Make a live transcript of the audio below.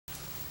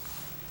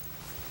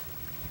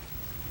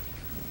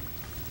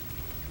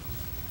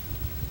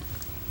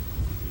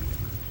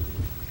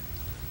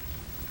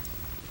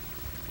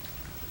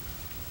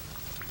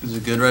Is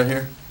it good right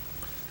here?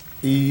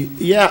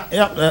 Yeah,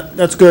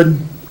 that's good.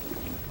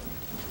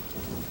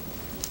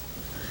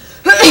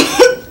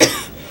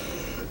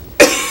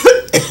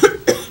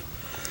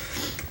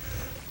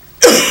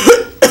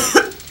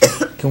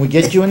 Can we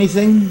get you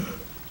anything?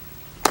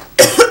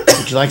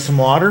 Would you like some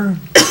water?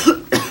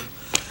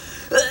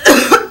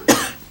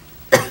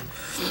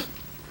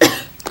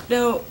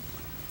 No.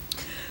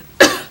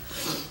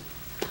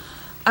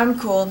 I'm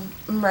cool.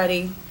 I'm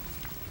ready.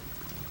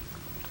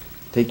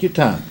 Take your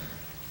time.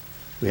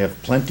 We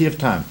have plenty of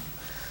time.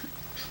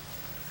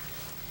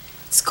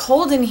 It's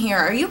cold in here.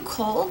 Are you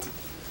cold?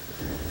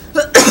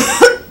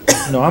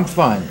 No, I'm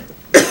fine.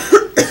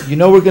 You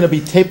know we're going to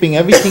be taping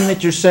everything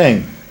that you're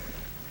saying.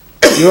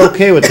 You're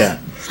okay with that?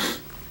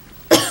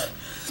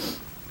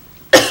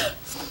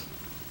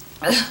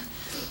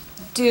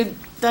 Dude,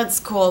 that's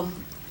cool.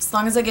 As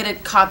long as I get a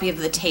copy of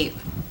the tape.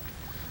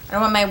 I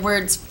don't want my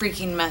words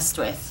freaking messed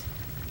with.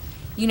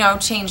 You know,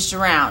 changed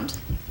around.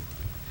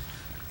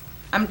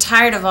 I'm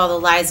tired of all the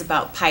lies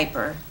about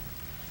Piper.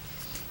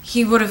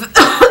 He would have...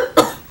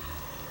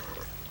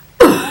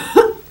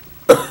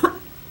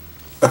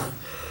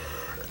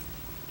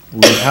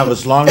 We'll have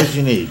as long as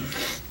you need.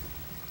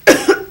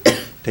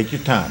 Take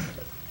your time.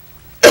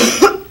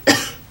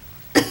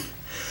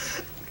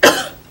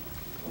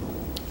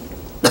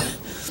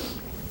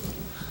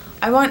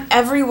 I want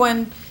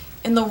everyone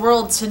in the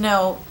world to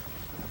know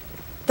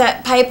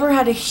that Piper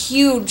had a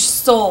huge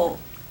soul.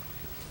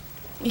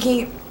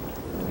 He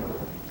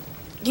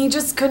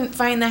just couldn't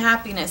find the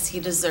happiness he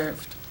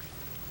deserved.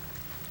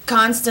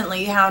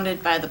 Constantly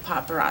hounded by the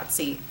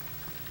paparazzi.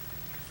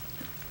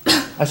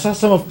 I saw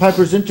some of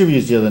Piper's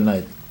interviews the other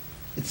night.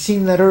 It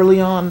seemed that early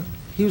on,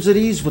 he was at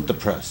ease with the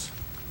press.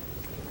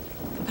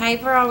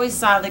 Piper always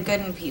saw the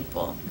good in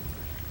people.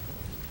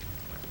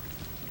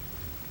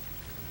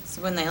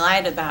 So when they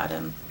lied about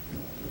him,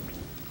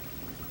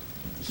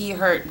 he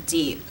hurt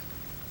deep.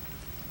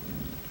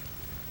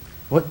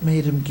 What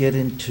made him get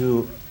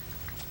into,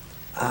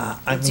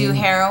 Do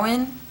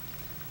heroin?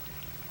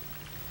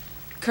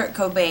 Kurt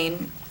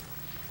Cobain,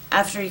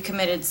 after he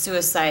committed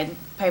suicide,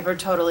 Piper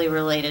totally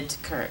related to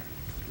Kurt.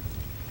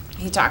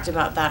 He talked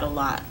about that a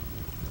lot.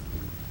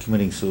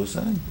 Committing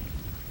suicide?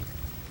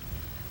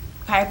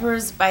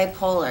 Piper's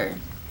bipolar.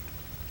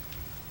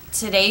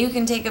 Today you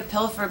can take a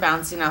pill for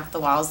bouncing off the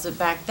walls, but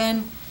back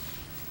then,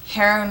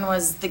 heroin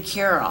was the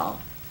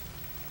cure-all.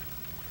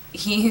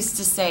 He used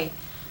to say,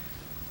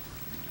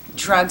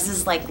 drugs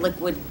is like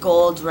liquid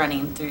gold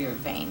running through your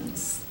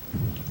veins.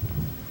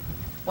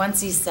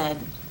 Once he said,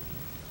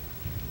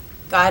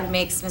 God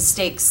makes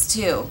mistakes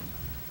too.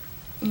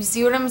 You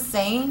see what I'm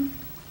saying?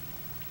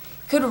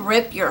 Could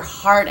rip your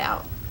heart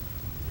out.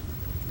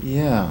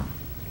 Yeah.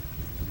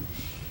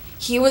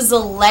 He was a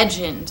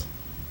legend.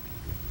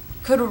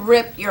 Could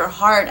rip your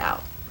heart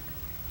out.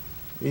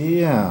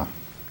 Yeah.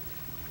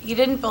 He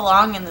didn't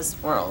belong in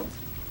this world.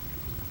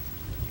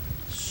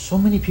 So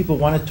many people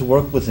wanted to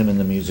work with him in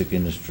the music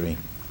industry.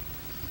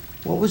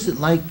 What was it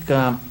like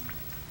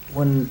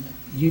when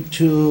you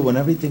two, when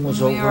everything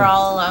was over? We were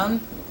all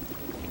alone.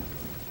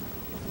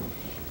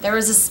 There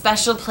was a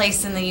special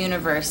place in the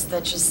universe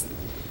that just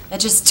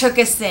took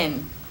us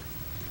in.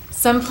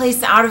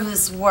 Someplace out of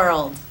this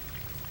world.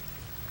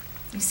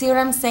 You see what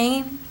I'm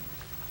saying?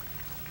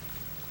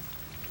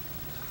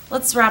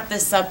 Let's wrap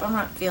this up. I'm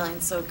not feeling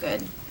so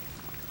good.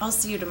 I'll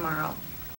see you tomorrow.